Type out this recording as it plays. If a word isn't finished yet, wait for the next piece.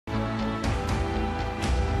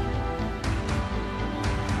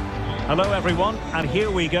Hello everyone, and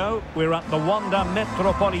here we go. We're at the Wanda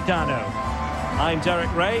Metropolitano. I'm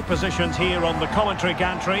Derek Ray, positioned here on the commentary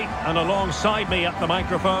gantry, and alongside me at the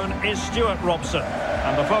microphone is Stuart Robson.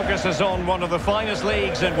 And the focus is on one of the finest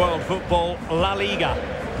leagues in world football, La Liga.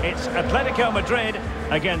 It's Atletico Madrid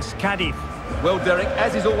against Cadiz. Well, Derek,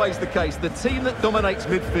 as is always the case, the team that dominates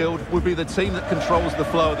midfield will be the team that controls the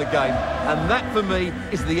flow of the game. And that, for me,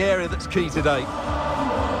 is the area that's key today.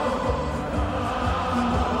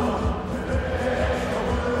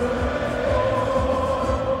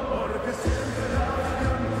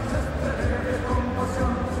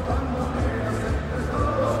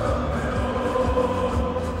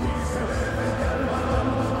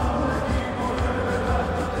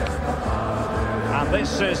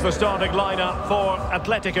 This is the starting lineup for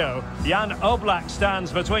Atletico. Jan Oblak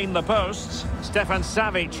stands between the posts. Stefan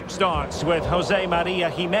Savic starts with Jose Maria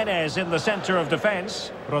Jimenez in the centre of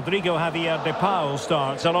defence. Rodrigo Javier de Paul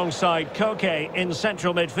starts alongside Koke in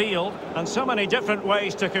central midfield. And so many different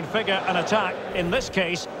ways to configure an attack. In this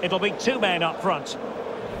case, it'll be two men up front.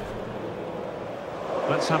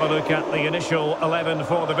 Let's have a look at the initial 11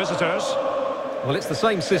 for the visitors. Well, it's the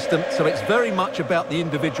same system, so it's very much about the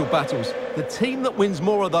individual battles. The team that wins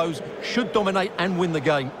more of those should dominate and win the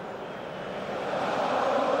game.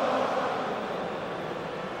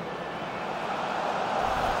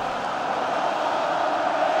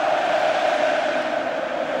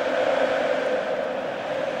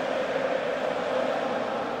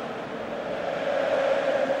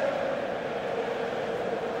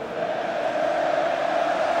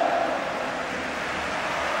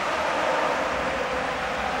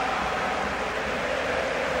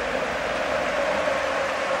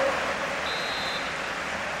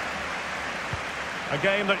 A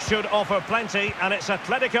game that should offer plenty, and it's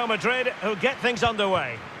Atletico Madrid who get things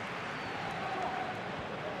underway.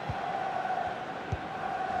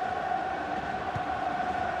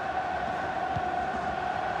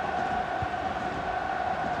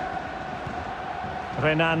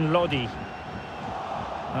 Renan Lodi.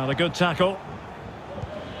 Now the good tackle.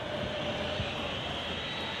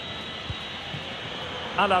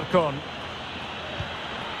 Alarcón.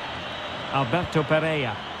 Alberto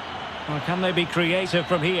Pereira. Or can they be creative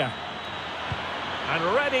from here? And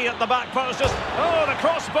ready at the back post. Oh, the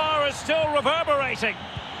crossbar is still reverberating.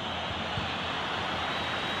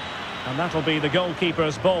 And that'll be the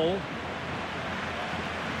goalkeeper's ball.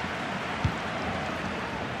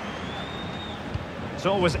 It's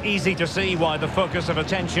always easy to see why the focus of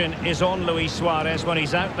attention is on Luis Suarez when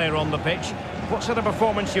he's out there on the pitch. What sort of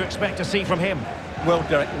performance do you expect to see from him? Well,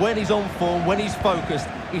 Derek, when he's on form, when he's focused,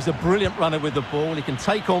 he's a brilliant runner with the ball. He can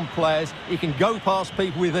take on players, he can go past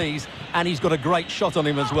people with ease, and he's got a great shot on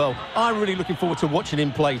him as well. I'm really looking forward to watching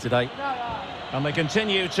him play today. And they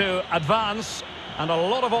continue to advance, and a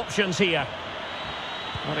lot of options here.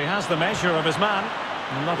 Well, he has the measure of his man,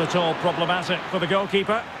 and not at all problematic for the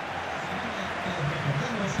goalkeeper.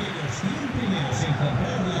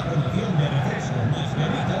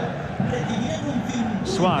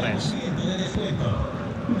 Suarez.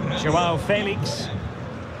 Joao Felix.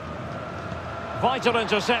 Vital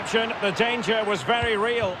interception. The danger was very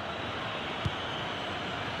real.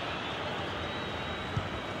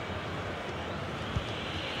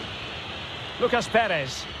 Lucas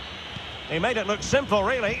Perez. He made it look simple,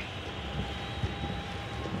 really.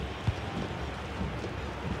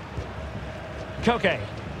 Koke.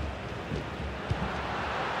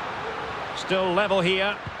 Still level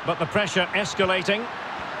here, but the pressure escalating.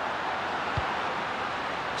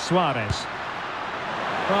 Suarez.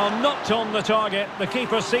 Well, not on the target. The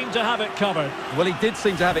keeper seemed to have it covered. Well, he did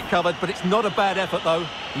seem to have it covered, but it's not a bad effort, though.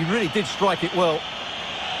 He really did strike it well.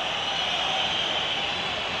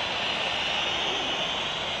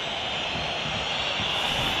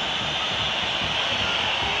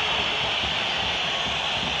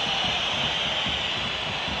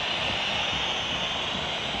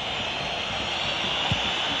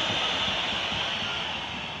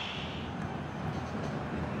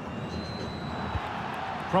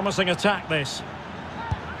 Promising attack, this.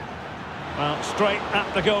 Well, straight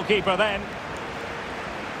at the goalkeeper then.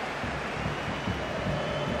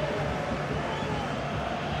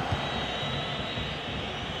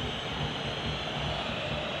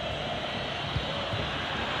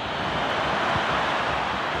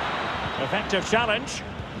 Effective challenge.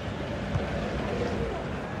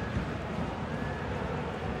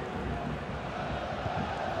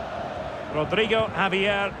 Rodrigo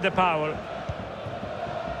Javier de Paul.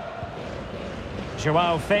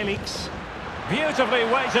 Joao Felix. Beautifully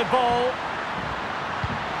weighted ball.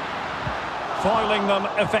 Foiling them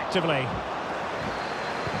effectively.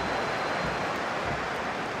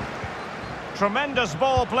 Tremendous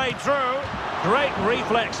ball played through. Great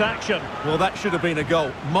reflex action. Well, that should have been a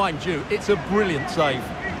goal. Mind you, it's a brilliant save.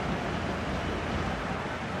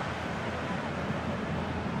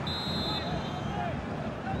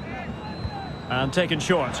 And taken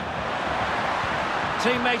short.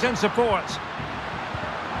 Teammate in support.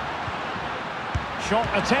 Shot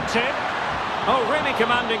attempted. Oh, really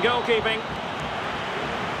commanding goalkeeping.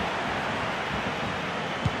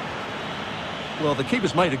 Well, the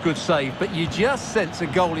keeper's made a good save, but you just sense a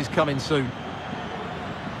goal is coming soon.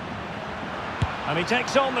 And he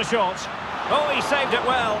takes on the shot. Oh, he saved it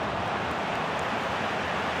well.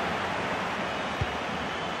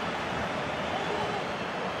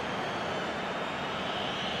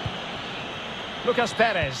 Lucas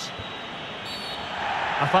Perez.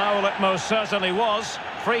 A foul it most certainly was.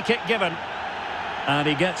 Free kick given. And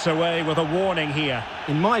he gets away with a warning here.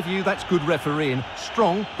 In my view, that's good refereeing.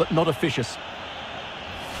 Strong, but not officious.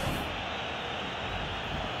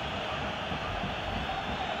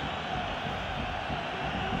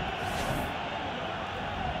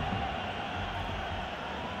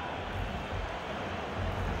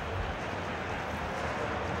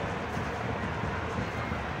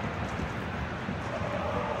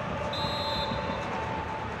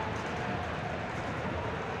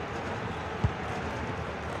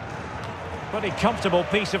 Pretty comfortable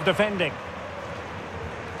piece of defending.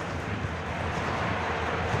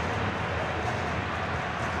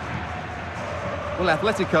 Well,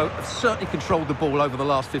 Atletico have certainly controlled the ball over the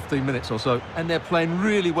last 15 minutes or so, and they're playing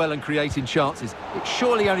really well and creating chances. It's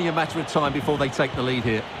surely only a matter of time before they take the lead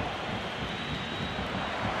here.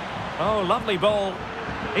 Oh, lovely ball.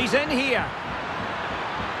 He's in here.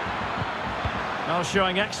 Now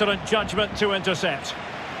showing excellent judgment to intercept.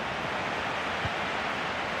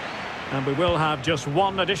 And we will have just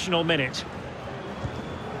one additional minute.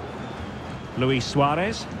 Luis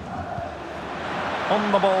Suarez.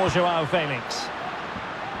 On the ball, Joao Felix.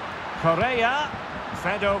 Correa.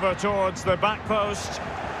 Fed over towards the back post.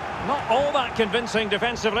 Not all that convincing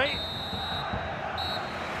defensively.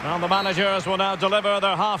 And the managers will now deliver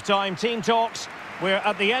their half-time team talks. We're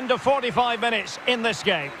at the end of 45 minutes in this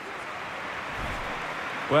game.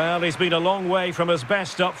 Well, he's been a long way from his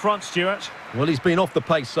best up front, Stuart. Well, he's been off the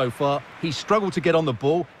pace so far. He's struggled to get on the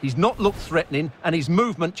ball. He's not looked threatening, and his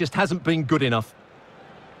movement just hasn't been good enough.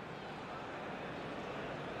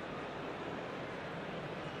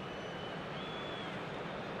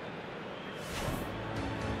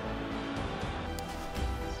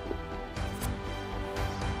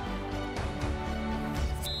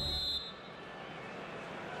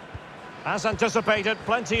 As anticipated,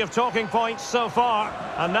 plenty of talking points so far.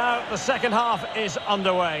 And now the second half is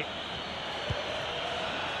underway.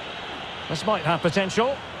 This might have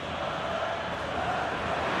potential.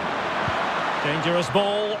 Dangerous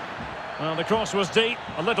ball. Well, the cross was deep,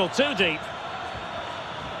 a little too deep.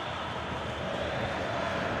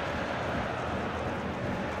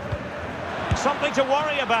 Something to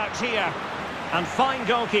worry about here. And fine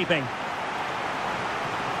goalkeeping.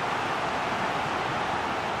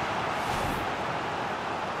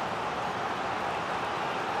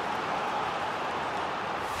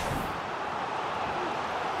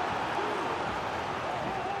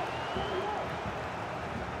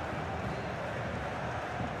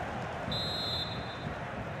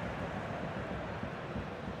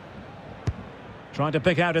 Trying to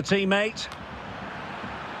pick out a teammate.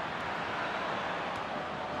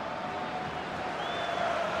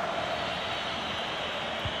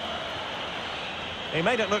 He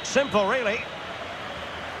made it look simple, really.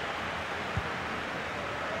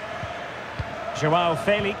 Joao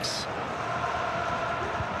Felix.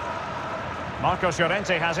 Marcos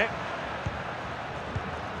Llorente has it.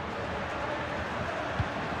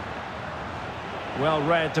 Well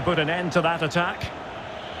read to put an end to that attack.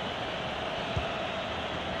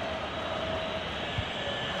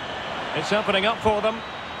 It's opening up for them.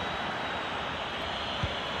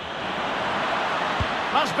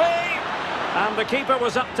 Must be! And the keeper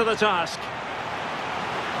was up to the task.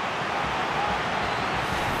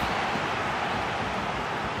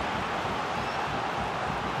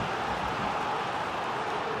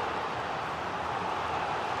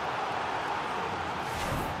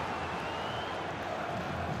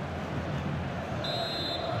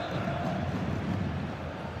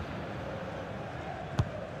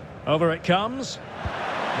 Over it comes.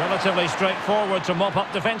 Relatively straightforward to mop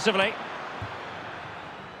up defensively.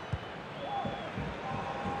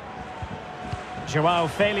 Joao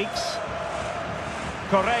Felix.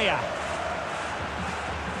 Correa.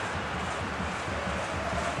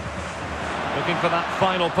 Looking for that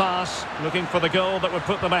final pass. Looking for the goal that would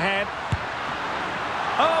put them ahead.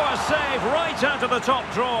 Oh, a save right out of the top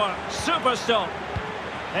drawer. Super stop.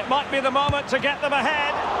 It might be the moment to get them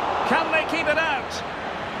ahead. Can they keep it out?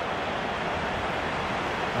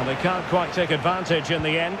 And they can't quite take advantage in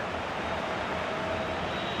the end.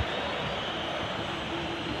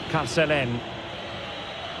 Carcelén.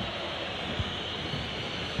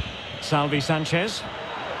 Salvi Sanchez.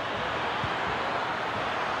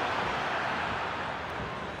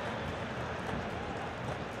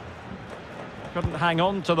 Couldn't hang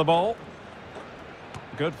on to the ball.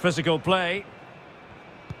 Good physical play.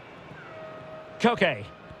 Koke.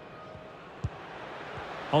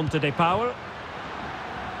 On to De Paul.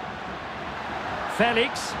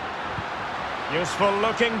 Felix. Useful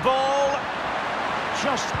looking ball.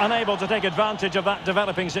 Just unable to take advantage of that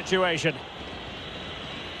developing situation.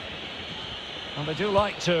 And they do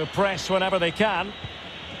like to press whenever they can.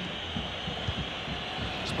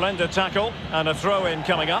 Splendid tackle and a throw-in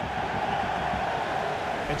coming up.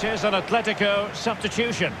 It is an Atletico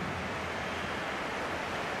substitution.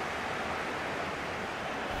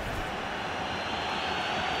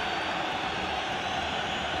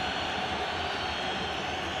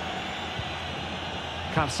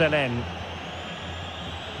 Carcelén.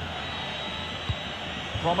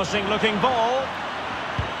 Promising looking ball.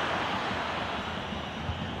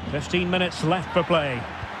 15 minutes left for play.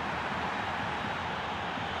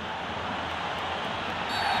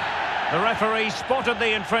 The referee spotted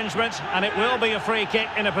the infringement, and it will be a free kick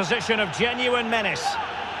in a position of genuine menace.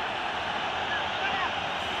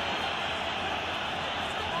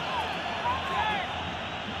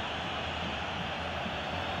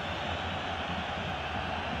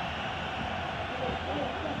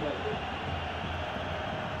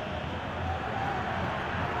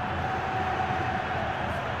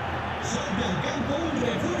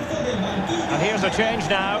 And here's a change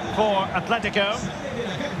now for Atletico.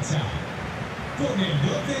 Con el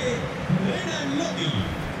 12, Renan Lodi.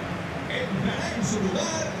 Entrará en su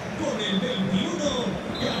lugar con el 21,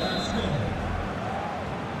 Carrasco.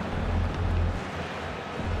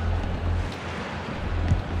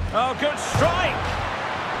 Oh, good strike!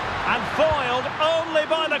 And foiled only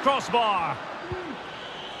by the crossbar.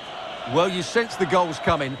 Well, you sense the goal's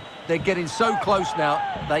coming. They're getting so close now.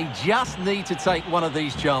 They just need to take one of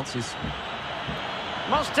these chances.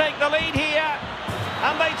 Must take the lead here.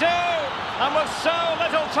 And they do! And with so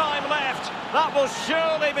little time left, that will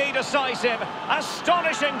surely be decisive.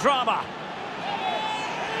 Astonishing drama.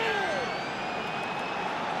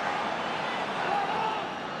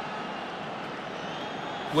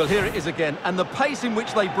 Well, here it is again, and the pace in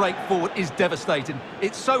which they break forward is devastating.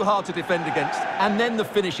 It's so hard to defend against, and then the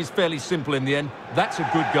finish is fairly simple in the end. That's a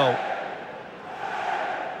good goal.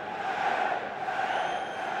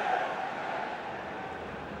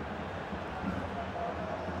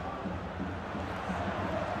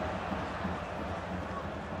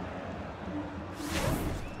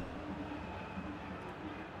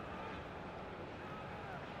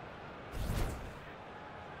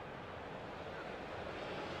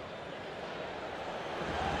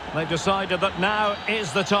 They've decided that now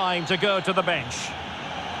is the time to go to the bench.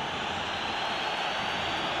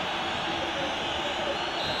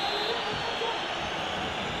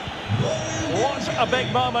 What a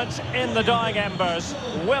big moment in the dying embers.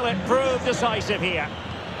 Will it prove decisive here?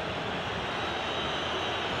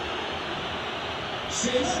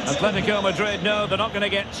 Atletico Madrid know they're not going to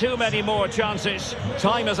get too many more chances.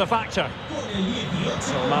 Time is a factor.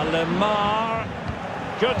 Malemar.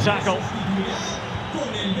 Good tackle.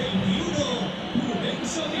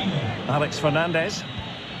 Alex Fernandez.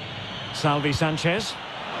 Salvi Sanchez.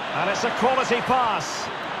 And it's a quality pass.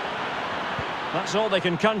 That's all they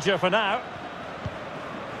can conjure for now.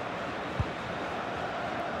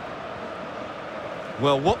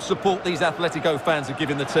 Well, what support these Atletico fans are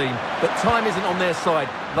giving the team. But time isn't on their side.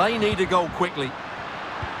 They need a goal quickly.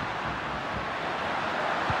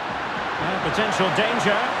 Potential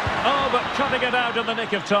danger. Oh, but cutting it out in the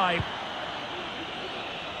nick of time.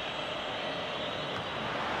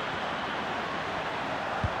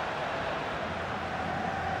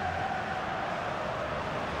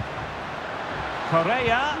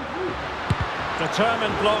 Correa.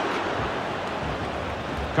 Determined block.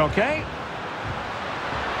 Koke.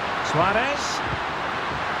 Suarez.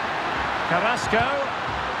 Carrasco.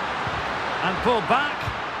 And pulled back.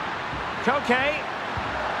 Koke.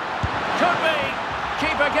 Could be.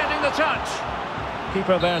 Keeper getting the touch.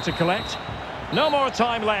 Keeper there to collect. No more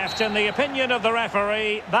time left in the opinion of the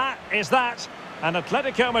referee. That is that. And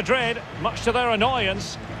Atletico Madrid, much to their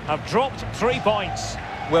annoyance, have dropped 3 points.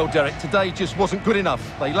 Well, Derek, today just wasn't good enough.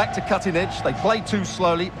 They lacked a cutting edge, they played too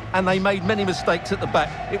slowly, and they made many mistakes at the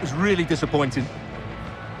back. It was really disappointing.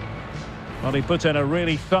 Well, he put in a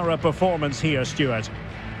really thorough performance here, Stuart.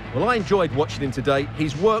 Well, I enjoyed watching him today.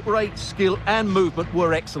 His work rate, skill and movement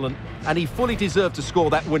were excellent, and he fully deserved to score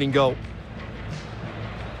that winning goal.